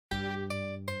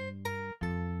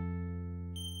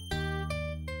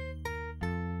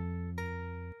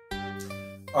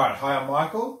Alright, hi, I'm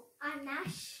Michael. I'm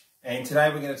Nash. And today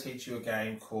we're going to teach you a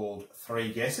game called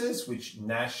Three Guesses, which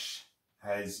Nash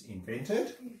has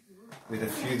invented with a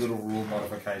few little rule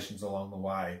modifications along the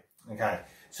way. Okay,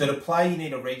 so to play you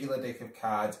need a regular deck of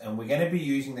cards, and we're going to be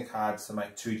using the cards to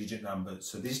make two-digit numbers.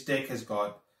 So this deck has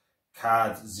got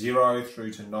cards 0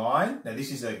 through to 9. Now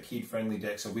this is a kid-friendly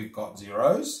deck, so we've got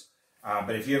zeros.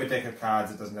 But if you have a deck of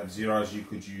cards that doesn't have zeros, you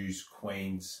could use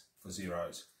queens for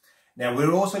zeros. Now,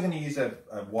 we're also going to use a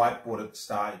whiteboard at the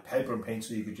start, paper and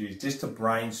pencil you could use, just to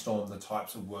brainstorm the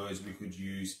types of words we could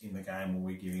use in the game when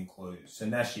we're giving clues. So,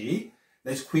 Nashi,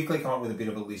 let's quickly come up with a bit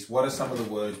of a list. What are some of the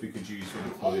words we could use for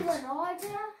the clues? Even, odd.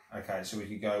 Okay, so we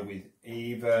could go with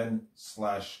even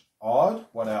 / odd.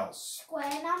 What else?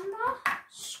 Square number.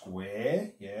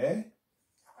 Square, yeah.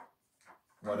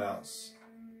 What else?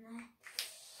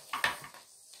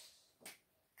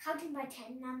 Counting by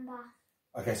 10 number.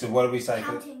 Okay, so what do we say?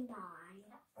 Counting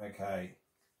by. Okay.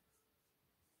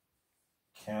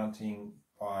 Counting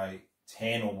by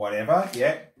 10 or whatever.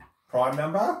 Yeah. Prime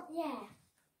number? Yeah.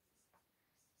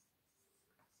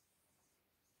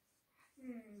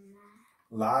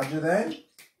 Larger than?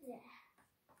 Yeah.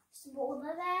 Smaller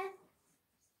than?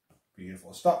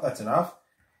 Beautiful. Stop, that's enough.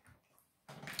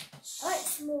 Oh,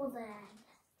 it's smaller than.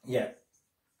 Yeah.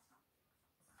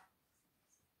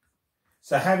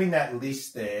 So having that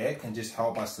list there can just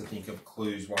help us to think of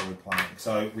clues while we're playing.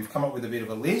 So we've come up with a bit of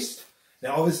a list.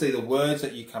 Now, obviously, the words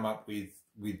that you come up with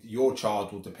your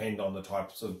child will depend on the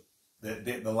types of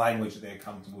the language that they're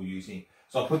comfortable using.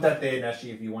 So I'll put that there,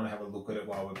 Nashi, if you want to have a look at it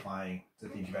while we're playing to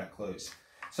think about clues.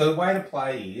 So the way to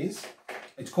play is,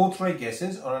 it's called Three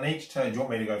Guesses. On each turn, do you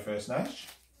want me to go first, Nash?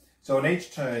 So on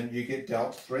each turn, you get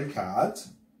dealt 3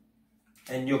 cards,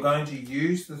 and you're going to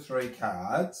use the 3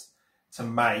 cards to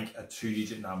make a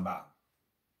two-digit number.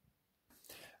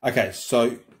 Okay,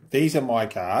 so these are my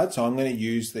cards. So I'm going to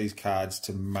use these cards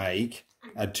to make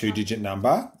a two-digit number,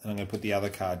 and I'm going to put the other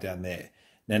card down there.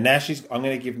 Now, I'm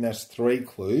going to give Nash 3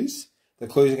 clues. The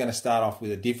clues are going to start off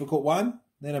with a difficult one,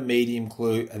 then a medium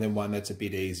clue, and then one that's a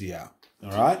bit easier.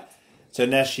 All right? So,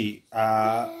 Nashi,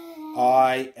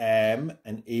 I am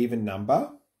an even number.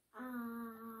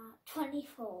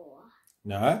 24.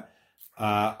 No.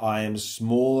 I am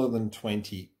smaller than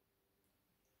 20.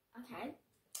 Okay.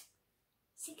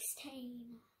 16.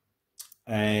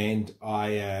 And I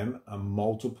am a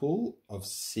multiple of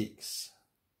 6.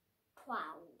 12.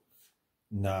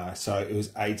 No, so it was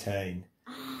 18.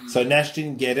 So Nash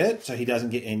didn't get it, so he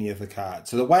doesn't get any of the cards.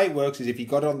 So the way it works is if he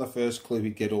got it on the first clue,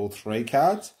 he'd get all 3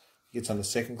 cards. If he gets on the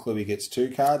second clue, he gets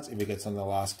 2 cards. If he gets on the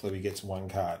last clue, he gets 1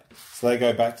 card. So they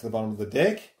go back to the bottom of the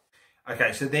deck.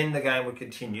 Okay, so then the game would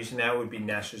continue. So now it would be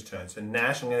Nash's turn. So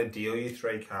Nash, I'm going to deal you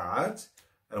 3 cards,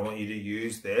 and I want you to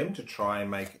use them to try and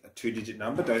make a two-digit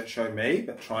number. Don't show me,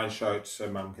 but try and show it so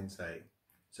Mum can see.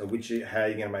 So how are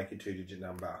you going to make a two-digit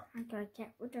number? I'm going to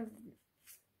get rid of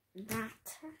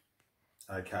that.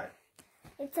 Okay.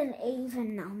 It's an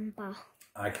even number.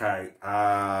 Okay,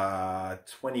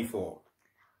 24.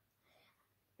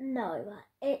 No,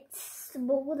 it's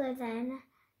smaller than.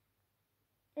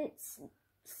 It's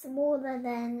smaller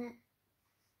than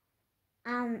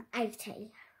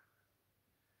 80.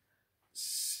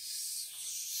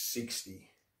 60.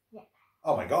 Yeah.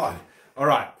 Oh my God. All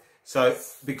right. So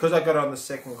because I got on the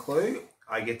second clue,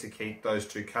 I get to keep those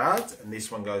 2 cards, and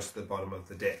this one goes to the bottom of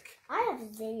the deck. I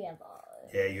have 0.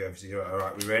 Yeah, you have 0. All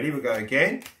right, we ready? We'll go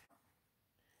again.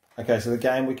 Okay, so the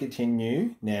game will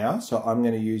continue now. So I'm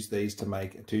going to use these to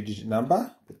make a two-digit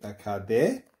number. Put that card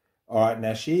there. All right,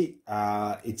 Nashi,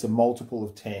 it's a multiple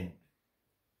of 10.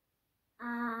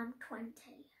 20.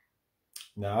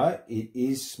 No, it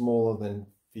is smaller than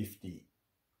 50.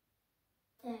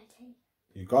 30.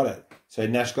 You got it. So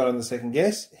Nash got on the second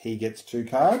guess. He gets 2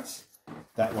 cards.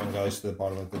 That one goes to the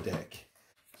bottom of the deck.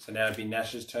 So now it'd be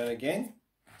Nash's turn again.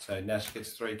 So Nash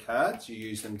gets 3 cards. You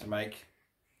use them to make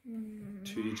a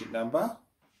two-digit number.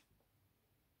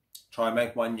 Try and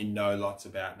make one you know lots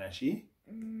about, Nashi.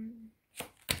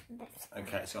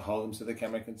 Okay, so hold them so the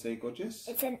camera can see, gorgeous.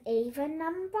 It's an even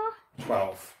number.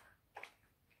 12.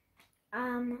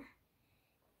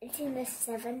 It's in the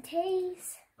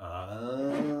 70s.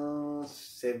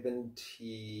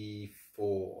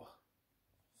 74.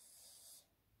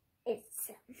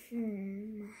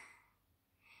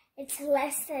 It's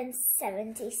less than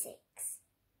 76.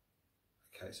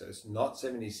 Okay, so it's not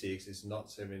 76, it's not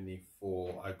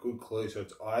 74. A good clue, so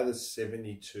it's either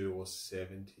 72 or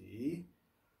 70.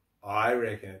 I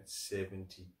reckon it's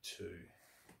 72.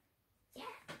 Yeah.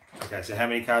 Okay, so how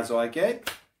many cards do I get?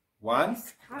 1,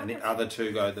 and the other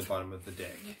 2 go at the bottom of the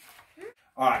deck.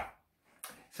 All right,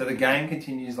 so the game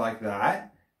continues like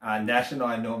that. Nash and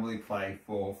I normally play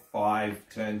for 5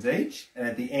 turns each, and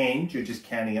at the end you're just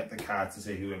counting up the cards to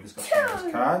see whoever's got the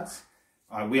most cards.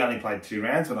 We only played 2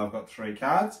 rounds, but I've got 3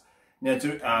 cards. Now,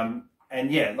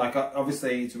 and yeah, like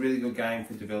obviously it's a really good game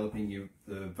for developing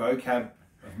the vocab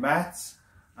of maths.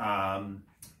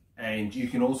 And you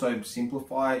can also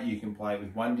simplify it. You can play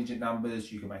with 1-digit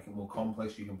numbers. You can make it more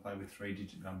complex. You can play with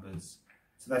 3-digit numbers.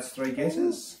 So that's 3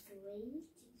 guesses.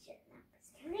 3-digit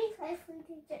numbers. Can we play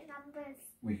 3-digit numbers?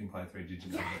 We can play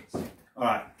 3-digit numbers. All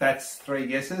right, that's 3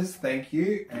 guesses. Thank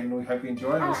you, and we hope you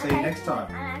enjoy. And we'll see you next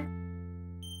time.